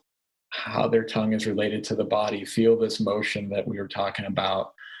of how their tongue is related to the body, feel this motion that we were talking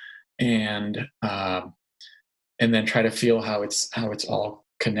about, and then try to feel how it's all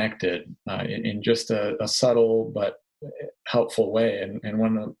connected in just a subtle but helpful way. And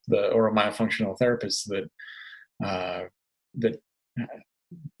one of the oromyofunctional therapists that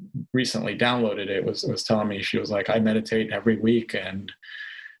recently downloaded it was telling me, she was like, I meditate every week, and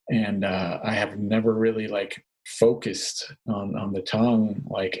I have never really like focused on the tongue,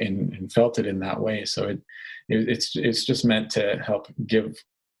 like, and felt it in that way. So it's just meant to help give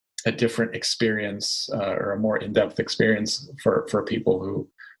a different experience, or a more in-depth experience for people who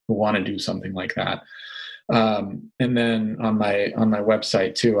want to do something like that. And then on my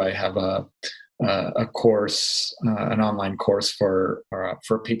website too, I have a course, an online course for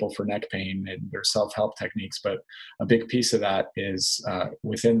people for neck pain, and their self-help techniques. But a big piece of that is,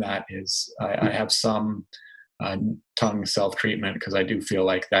 within that is, I have some tongue self-treatment, because I do feel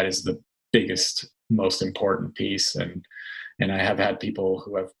like that is the biggest, most important piece. And I have had people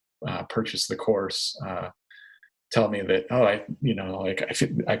who have purchased the course tell me that, I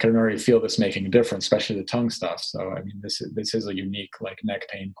can already feel this making a difference, especially the tongue stuff. So I mean, this is a unique like neck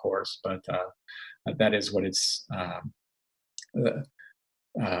pain course, but that is what it's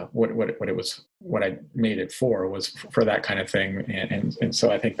what I made it for, was for that kind of thing. And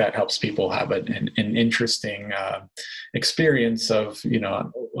so I think that helps people have an interesting experience of,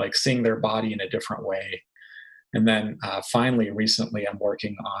 like seeing their body in a different way. And then finally, recently, I'm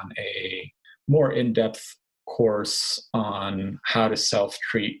working on a more in-depth course on how to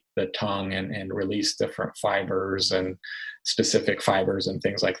self-treat the tongue and release different fibers and specific fibers and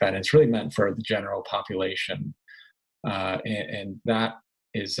things like that. And it's really meant for the general population. And that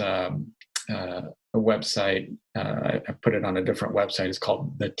is a website. I put it on a different website. It's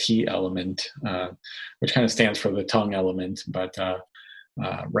called the T Element, which kind of stands for the tongue element. But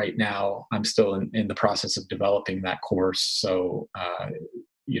right now, I'm still in the process of developing that course. So,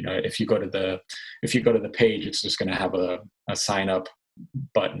 if you go to the page, it's just going to have a sign up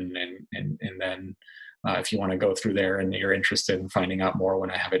button, and then if you want to go through there and you're interested in finding out more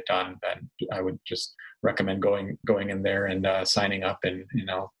when I have it done, then I would just recommend going in there and signing up, and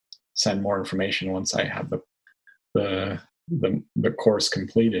send more information once I have the course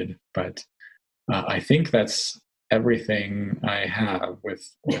completed. But I think that's everything I have with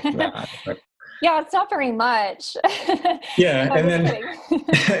that. But, yeah, it's not very much. Yeah, and then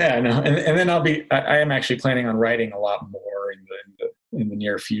yeah, no, and then I am actually planning on writing a lot more in in the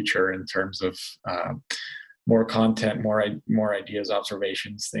near future in terms of more content, more ideas,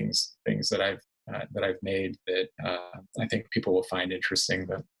 observations, things that I've made that I think people will find interesting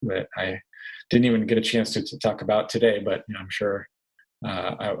that I didn't even get a chance to talk about today. But I'm sure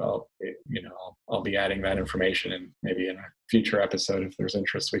I'll be adding that information, and maybe in a future episode, if there's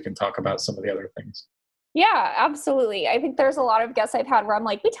interest, we can talk about some of the other things. Yeah, absolutely. I think there's a lot of guests I've had where I'm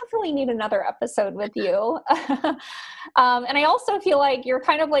like, we definitely need another episode with you. And I also feel like you're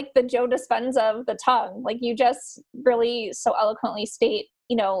kind of like the Joe Dispenza of the tongue. Like you just really so eloquently state,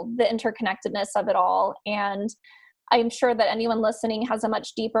 the interconnectedness of it all. And I'm sure that anyone listening has a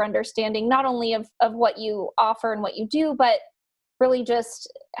much deeper understanding, not only of what you offer and what you do, but really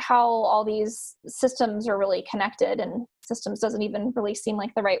just how all these systems are really connected. And systems doesn't even really seem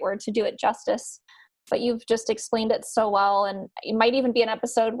like the right word to do it justice. But you've just explained it so well. And it might even be an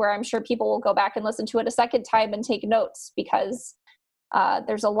episode where I'm sure people will go back and listen to it a second time and take notes, because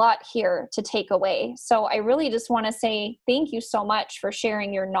there's a lot here to take away. So I really just want to say thank you so much for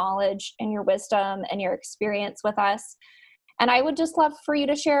sharing your knowledge and your wisdom and your experience with us. And I would just love for you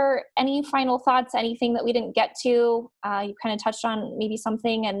to share any final thoughts, anything that we didn't get to. You kind of touched on maybe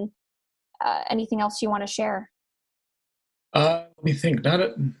something, and anything else you want to share. Let me think.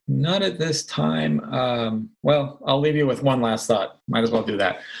 Not at this time. Well, I'll leave you with one last thought. Might as well do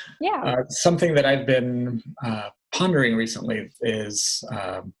that. Yeah. Something that I've been pondering recently is,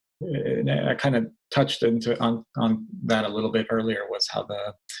 I kind of touched on that a little bit earlier, was how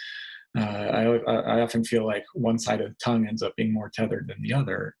I often feel like one side of the tongue ends up being more tethered than the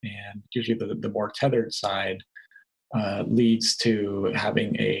other, and usually the more tethered side leads to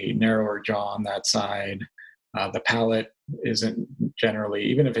having a narrower jaw on that side. The palate isn't generally,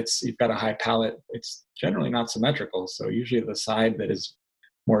 even if you've got a high palate, it's generally not symmetrical. So usually the side that is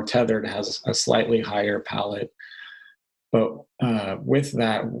more tethered has a slightly higher palate. But with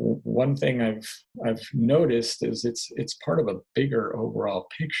that, one thing I've noticed is it's part of a bigger overall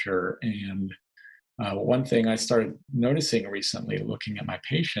picture. And one thing I started noticing recently, looking at my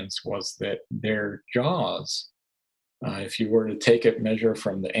patients, was that their jaws, if you were to measure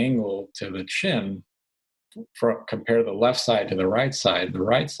from the angle to the chin, compare the left side to the right side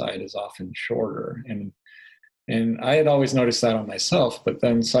is often shorter. And I had always noticed that on myself, but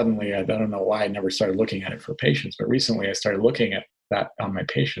then suddenly, I don't know why I never started looking at it for patients, but recently I started looking at that on my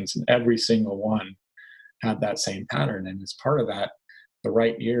patients, and every single one had that same pattern. And as part of that, the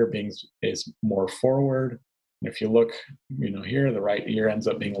right ear is more forward. And if you look, here, the right ear ends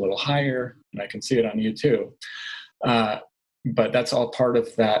up being a little higher, and I can see it on you too. But that's all part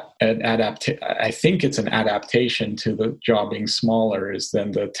of that I think it's an adaptation to the jaw being smaller, is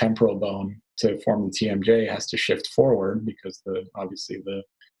then the temporal bone to form the TMJ has to shift forward, because obviously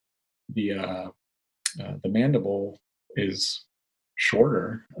the mandible is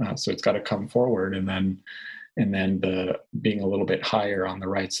shorter, so it's got to come forward, and then the being a little bit higher on the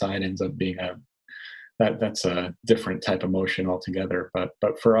right side ends up being that's a different type of motion altogether.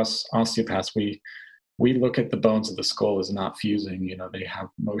 But for us osteopaths, we look at the bones of the skull as not fusing. They have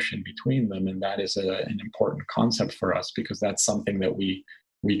motion between them, and that is an important concept for us, because that's something that we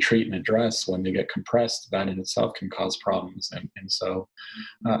treat and address. When they get compressed, that in itself can cause problems. And so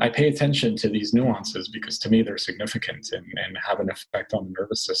I pay attention to these nuances, because to me they're significant and have an effect on the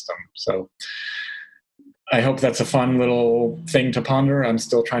nervous system. So I hope that's a fun little thing to ponder. I'm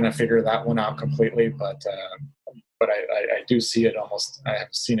still trying to figure that one out completely, but I do see it I have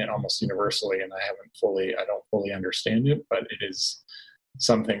seen it almost universally, and I don't fully understand it, but it is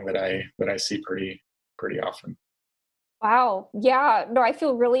something that I see pretty often. Wow. Yeah. No, I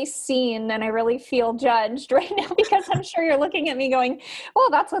feel really seen, and I really feel judged right now, because I'm sure you're looking at me going, "Oh,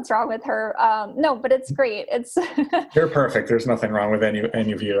 that's what's wrong with her." No, but it's great. It's You're perfect. There's nothing wrong with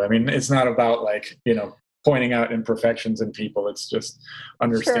any of you. I mean, it's not about pointing out imperfections in people. It's just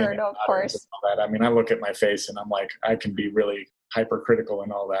understanding. Sure, no, of course. And all that. I mean, I look at my face and I'm like, I can be really hypercritical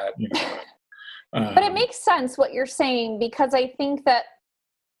and all that. But it makes sense what you're saying, because I think that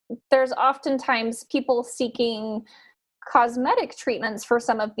there's oftentimes people seeking cosmetic treatments for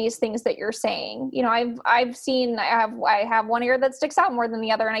some of these things that you're saying. I've seen, I have one ear that sticks out more than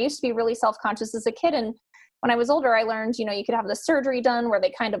the other. And I used to be really self-conscious as a kid. And when I was older, I learned, you could have the surgery done where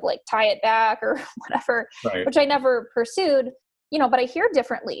they kind of like tie it back or whatever, right, which I never pursued, but I hear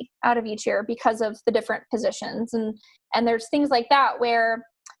differently out of each ear because of the different positions. And there's things like that where,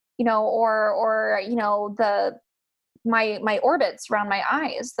 my orbits around my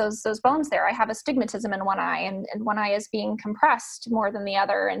eyes, those bones there, I have astigmatism in one eye, and one eye is being compressed more than the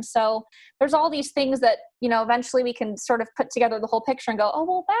other. And so there's all these things that, eventually we can sort of put together the whole picture and go, oh,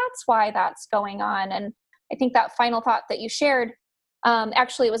 well, that's why that's going on. And I think that final thought that you shared,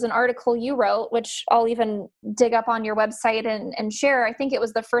 Actually, it was an article you wrote, which I'll even dig up on your website and share. I think it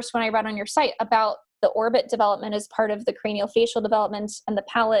was the first one I read on your site about the orbit development as part of the craniofacial development and the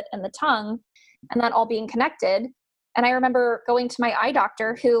palate and the tongue, and that all being connected. And I remember going to my eye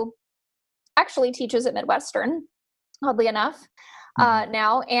doctor, who actually teaches at Midwestern, oddly enough,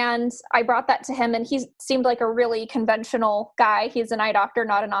 now. And I brought that to him, and he seemed like a really conventional guy. He's an eye doctor,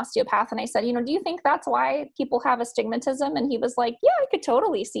 not an osteopath. And I said, do you think that's why people have astigmatism? And he was like, yeah, I could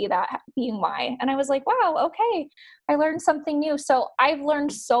totally see that being why. And I was like, wow, okay. I learned something new. So I've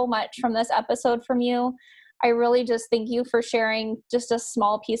learned so much from this episode from you. I really just thank you for sharing just a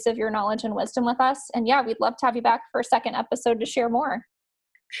small piece of your knowledge and wisdom with us. And yeah, we'd love to have you back for a second episode to share more.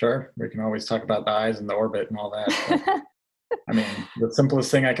 Sure. We can always talk about the eyes and the orbit and all that. I mean, the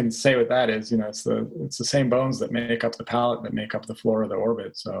simplest thing I can say with that is, it's the same bones that make up the palate that make up the floor of the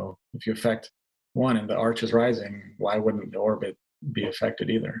orbit. So if you affect one and the arch is rising, why wouldn't the orbit be affected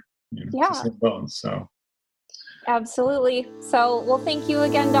either? Yeah. It's the same bones. So absolutely. So, well, thank you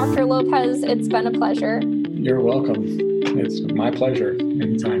again, Dr. Lopez. It's been a pleasure. You're welcome. It's my pleasure.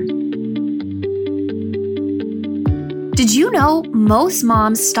 Anytime. Did you know most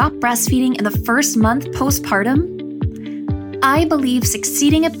moms stop breastfeeding in the first month postpartum? I believe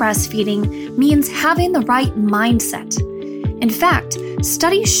succeeding at breastfeeding means having the right mindset. In fact,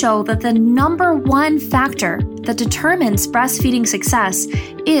 studies show that the number one factor that determines breastfeeding success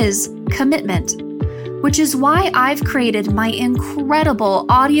is commitment, which is why I've created my incredible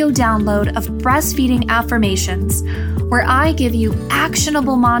audio download of breastfeeding affirmations, where I give you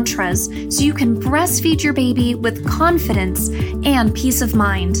actionable mantras so you can breastfeed your baby with confidence and peace of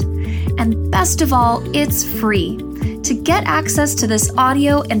mind. And best of all, it's free. To get access to this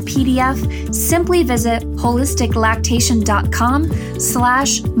audio and PDF, simply visit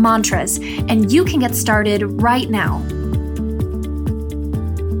holisticlactation.com/mantras, and you can get started right now.